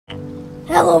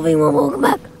Hello everyone, welcome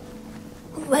back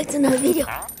to another video.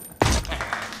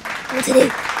 And today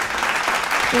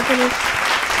we're gonna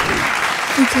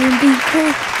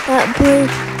play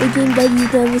a game that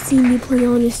you've never seen me play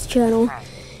on this channel.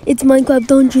 It's Minecraft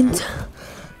Dungeons,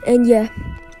 and yeah,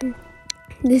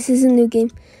 this is a new game.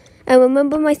 And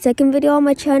remember my second video on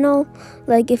my channel,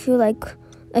 like I feel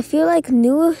like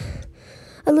new,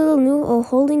 a little new, or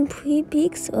holding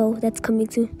peaks. Oh, that's coming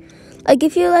soon. Like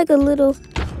if you're like a little,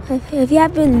 if you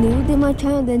have been new to my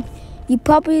channel, then you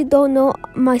probably don't know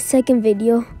my second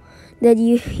video that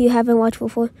you haven't watched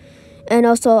before. And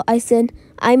also I said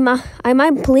I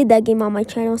might play that game on my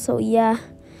channel. So yeah,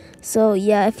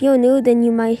 if you're new, then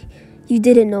you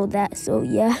didn't know that. So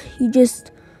yeah, you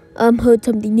just heard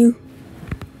something new.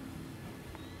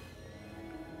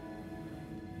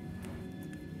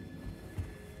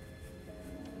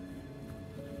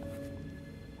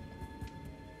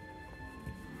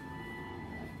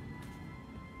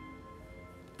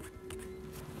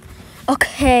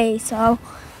 Okay, so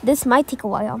this might take a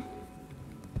while.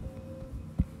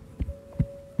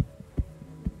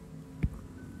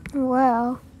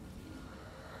 Well,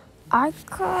 I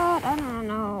don't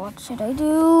know what should I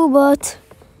do, but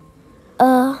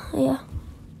yeah.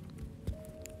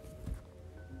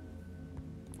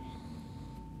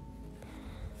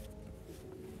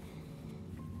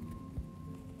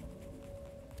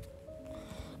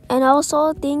 And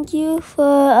also thank you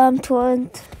for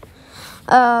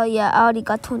yeah, I already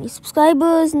got 20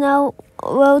 subscribers now.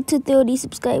 Road to 30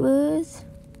 subscribers.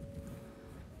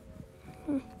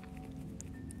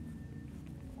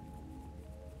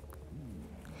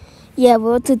 Yeah,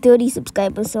 road to 30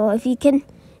 subscribers. So if you can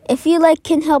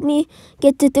help me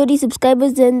get to 30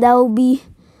 subscribers, then that will be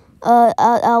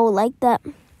I will like that.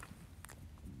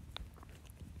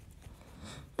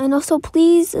 And also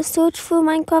please search for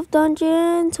Minecraft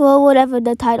Dungeons, or whatever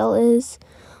the title is.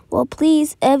 Well,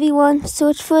 please, everyone,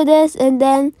 search for this, and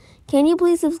then can you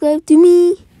please subscribe to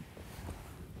me?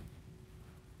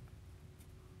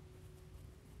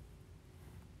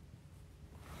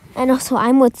 And also,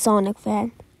 I'm with Sonic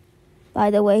Fan,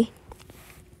 by the way.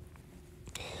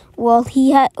 Well,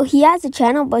 he has a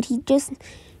channel, but he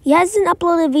hasn't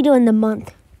uploaded a video in a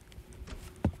month.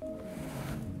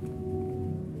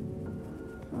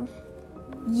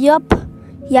 Yup,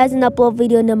 he hasn't uploaded a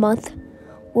video in a month.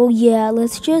 Well, yeah,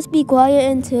 let's just be quiet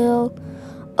until,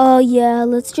 yeah,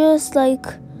 let's just, like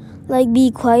be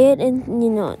quiet and, you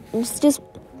know, it's just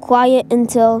quiet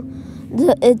until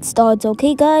it starts,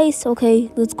 okay, guys? Okay,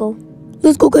 let's go.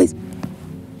 Let's go, guys.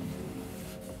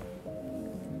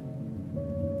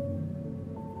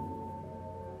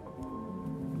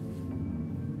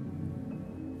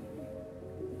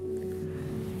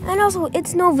 And also,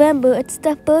 it's November. It's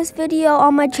the first video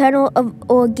on my channel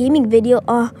or gaming video,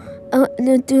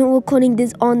 recording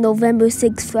this on November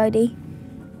 6th, Friday.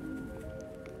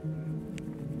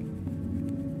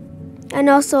 And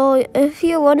also, if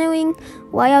you're wondering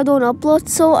why I don't upload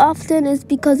so often, it's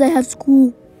because I have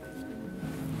school.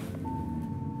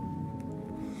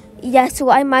 Yeah, so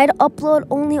I might upload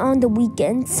only on the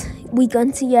weekends.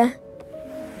 Yeah.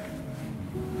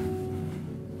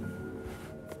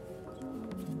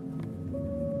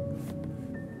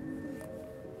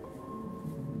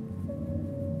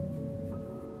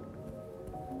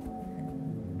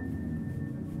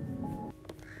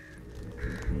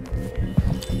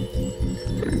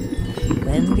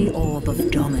 When the orb of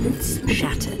dominance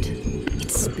shattered, it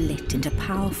split into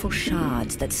powerful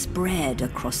shards that spread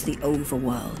across the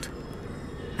overworld.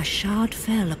 A shard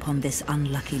fell upon this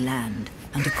unlucky land,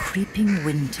 and a creeping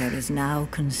winter is now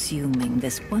consuming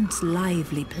this once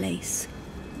lively place.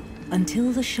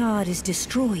 Until the shard is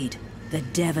destroyed, the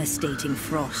devastating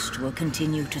frost will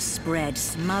continue to spread,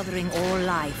 smothering all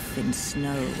life in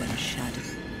snow and shadow.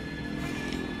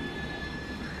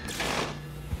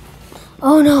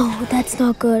 Oh no, that's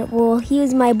not good. Well,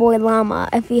 here's my boy Llama,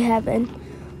 if you haven't.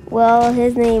 Well,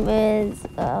 his name is,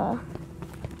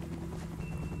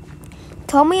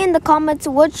 tell me in the comments,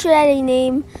 what should I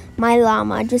name my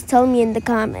llama? Just tell me in the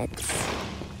comments.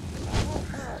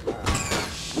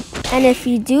 And if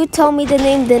you do tell me the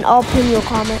name, then I'll pin your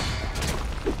comment.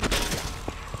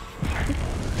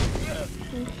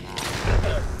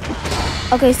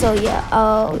 Okay, so yeah,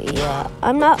 yeah.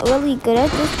 I'm not really good at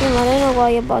this game. I don't know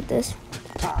why about this.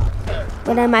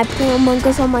 But I might play Among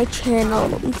Us on my channel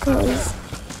because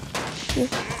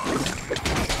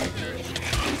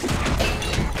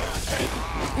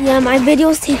yeah, my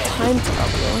videos take time to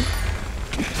upload.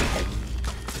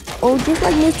 Oh, just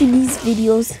like Mr. Lee's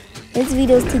videos. His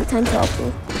videos take time to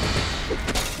upload.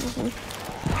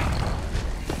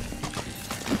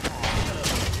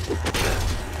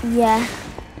 Yeah.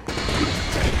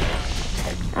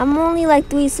 I'm only like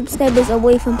 3 subscribers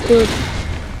away from 30.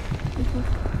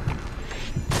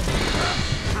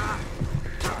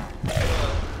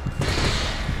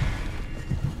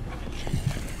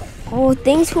 Oh,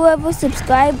 thanks whoever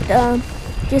subscribed.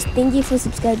 Just thank you for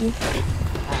subscribing.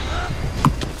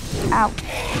 Ow.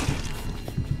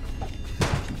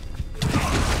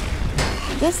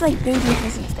 Just like thank you for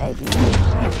subscribing.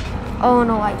 Oh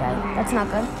no, I died. That's not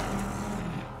good.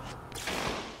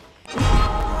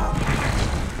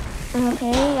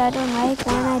 Okay, I don't like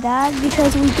when I died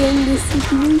because we get in this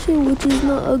situation, which is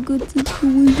not a good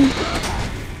situation.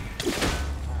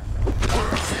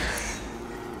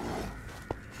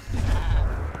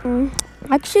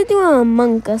 I should do an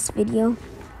Among Us video.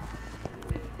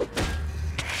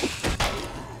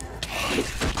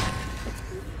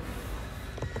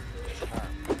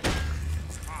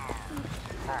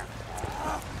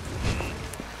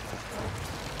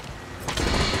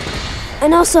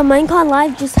 And also, Minecon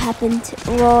Live just happened.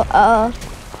 Well,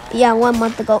 yeah, 1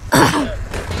 month ago.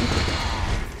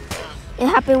 It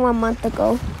happened 1 month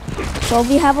ago. So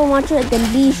if you haven't watched it,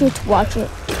 then be sure to watch it.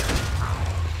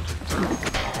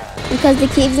 Because the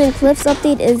Caves and Cliffs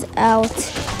update is out.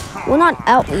 Well, not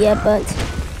out yet, but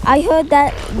I heard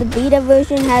that the beta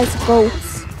version has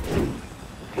goats.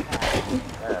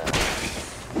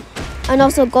 And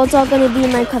also, goats are going to be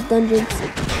in Minecraft Dungeons.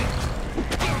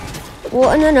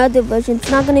 Well, in another version, it's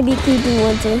not gonna be Creeping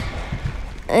Winter,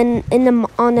 and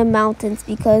on the mountains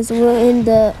because we're in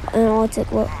the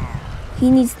Arctic. Well,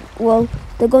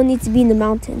 the goat needs to be in the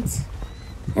mountains,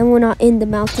 and we're not in the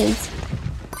mountains.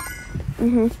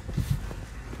 Come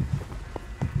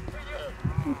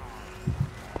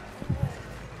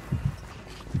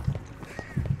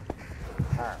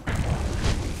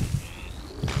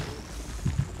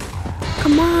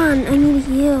on, I need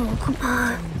to heal. Come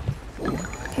on.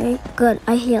 Okay, good.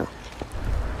 I heal.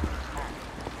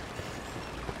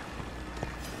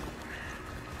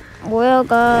 Well,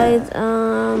 guys,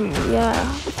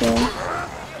 yeah. Okay.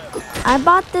 I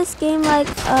bought this game like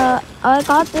I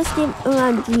got this game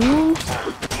around June,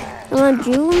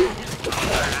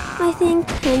 I think,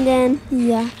 and then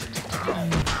yeah,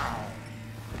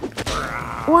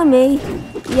 or May,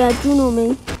 yeah, June or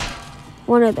May,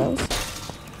 one of those.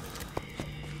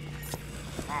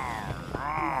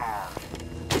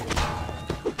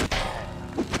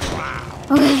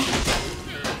 Okay.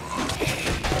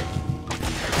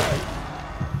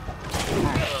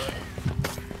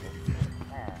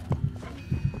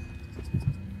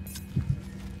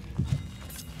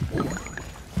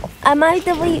 I might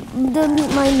delete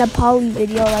my Nepali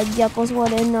video, like Jekyll's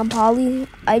one in Nepali.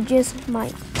 I just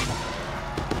might.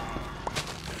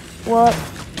 What?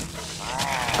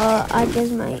 I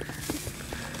just might.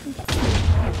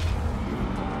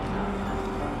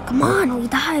 Come on, we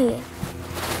died.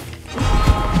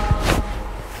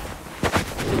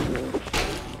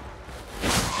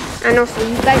 I know, so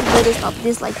you guys better stop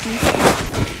disliking.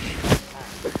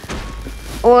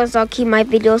 Or else I'll keep my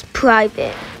videos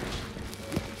private.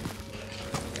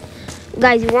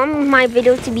 Guys, you want my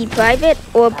videos to be private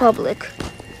or public?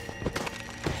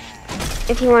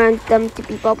 If you want them to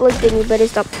be public, then you better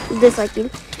stop disliking.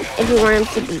 If you want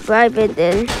them to be private,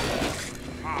 then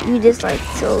you dislike.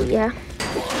 So, yeah.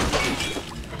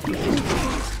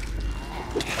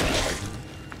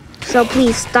 So,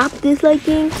 please stop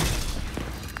disliking.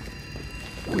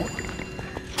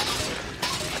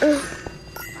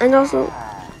 And also,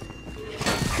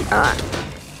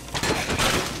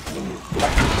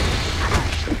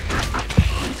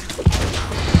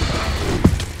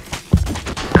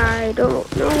 I don't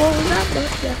know what was that,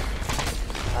 but yeah.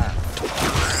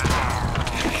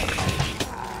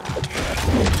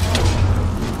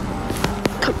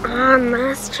 Come on,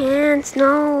 last chance,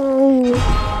 no.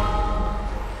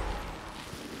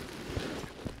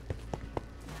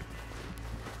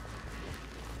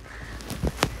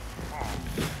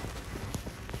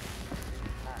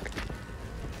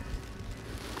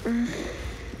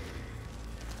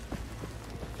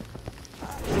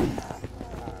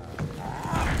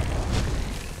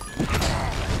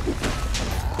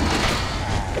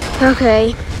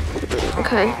 Okay.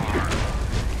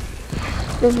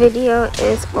 The video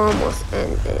is almost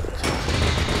ended.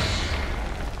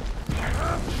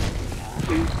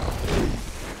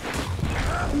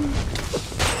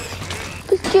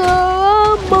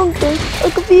 Yeah, monkey. I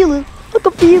can feel it. I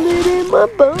can feel it in my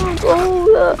bones. Oh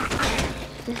yeah.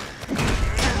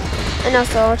 And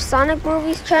also Sonic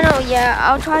Movies channel. Yeah,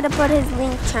 I'll try to put his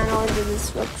link channel in the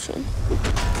description.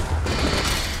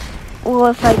 Well,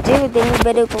 if I do, then you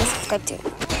better go subscribe to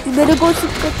him. You better go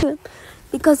subscribe to him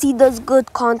because he does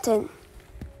good content.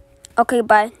 Okay,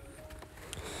 bye.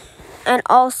 And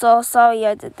also, sorry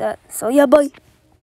I did that. So yeah, bye.